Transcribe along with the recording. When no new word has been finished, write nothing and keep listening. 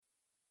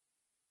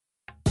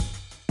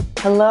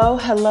Hello,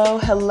 hello,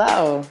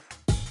 hello.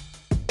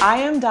 I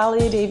am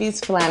Dahlia Davies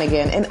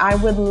Flanagan, and I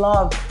would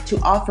love to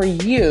offer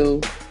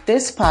you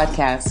this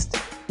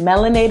podcast,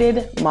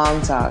 Melanated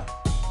Mom Talk.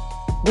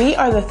 We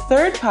are the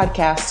third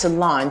podcast to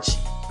launch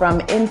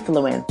from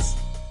Influence,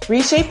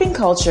 reshaping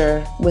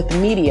culture with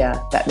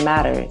media that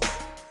matters.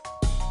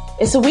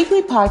 It's a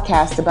weekly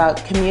podcast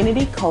about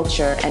community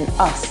culture and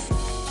us,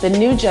 the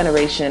new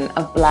generation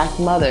of Black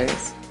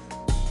mothers.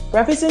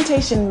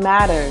 Representation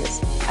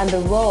matters, and the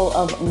role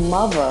of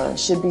mother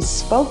should be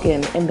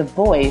spoken in the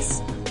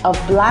voice of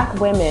Black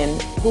women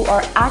who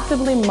are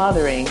actively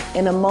mothering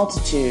in a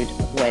multitude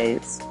of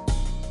ways.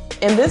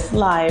 In this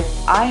life,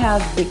 I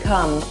have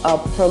become a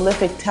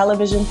prolific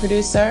television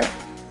producer,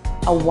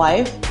 a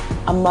wife,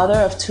 a mother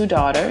of 2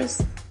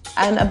 daughters,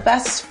 and a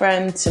best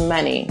friend to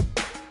many.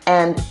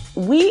 And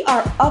we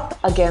are up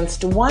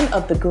against one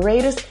of the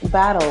greatest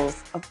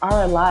battles of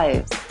our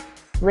lives,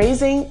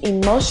 raising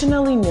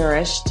emotionally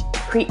nourished,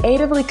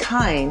 creatively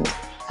kind,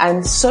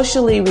 and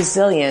socially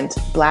resilient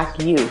Black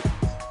youth.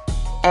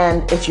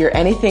 And if you're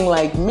anything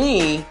like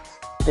me,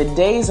 the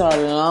days are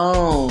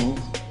long,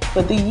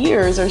 but the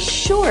years are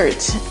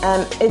short,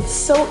 and it's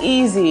so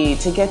easy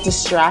to get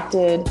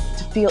distracted,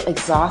 to feel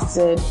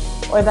exhausted,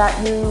 or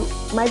that you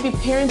might be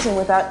parenting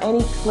without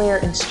any clear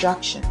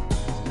instruction.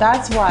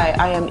 That's why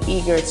I am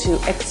eager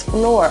to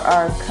explore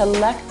our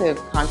collective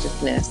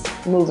consciousness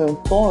moving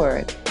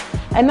forward,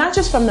 and not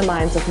just from the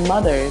minds of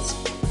mothers,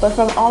 but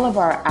from all of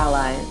our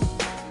allies.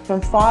 From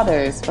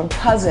fathers, from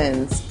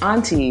cousins,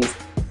 aunties,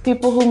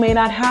 people who may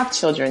not have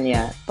children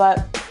yet, but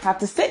have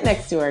to sit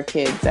next to our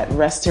kids at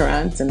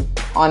restaurants and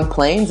on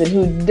planes, and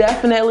who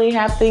definitely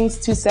have things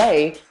to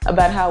say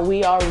about how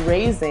we are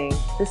raising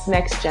this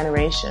next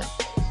generation.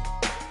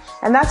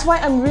 And that's why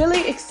I'm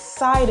really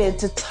excited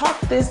to talk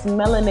this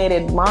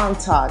melanated mom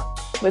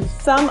talk with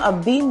some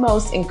of the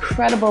most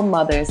incredible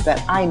mothers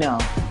that I know.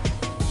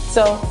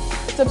 So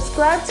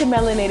subscribe to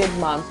Melanated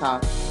Mom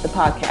Talk, the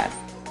podcast,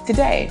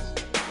 today.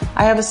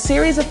 I have a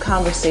series of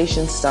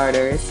conversation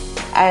starters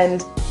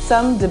and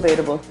some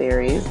debatable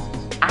theories.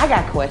 I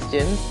got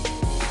questions.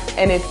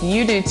 And if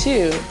you do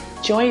too,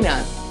 join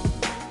us.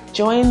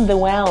 Join the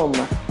whelm.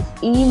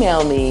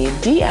 Email me,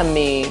 DM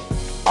me.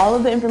 All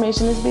of the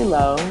information is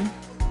below.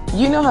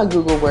 You know how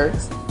Google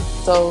works.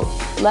 So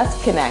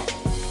let's connect.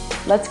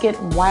 Let's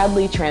get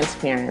wildly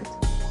transparent.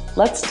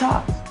 Let's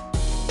talk.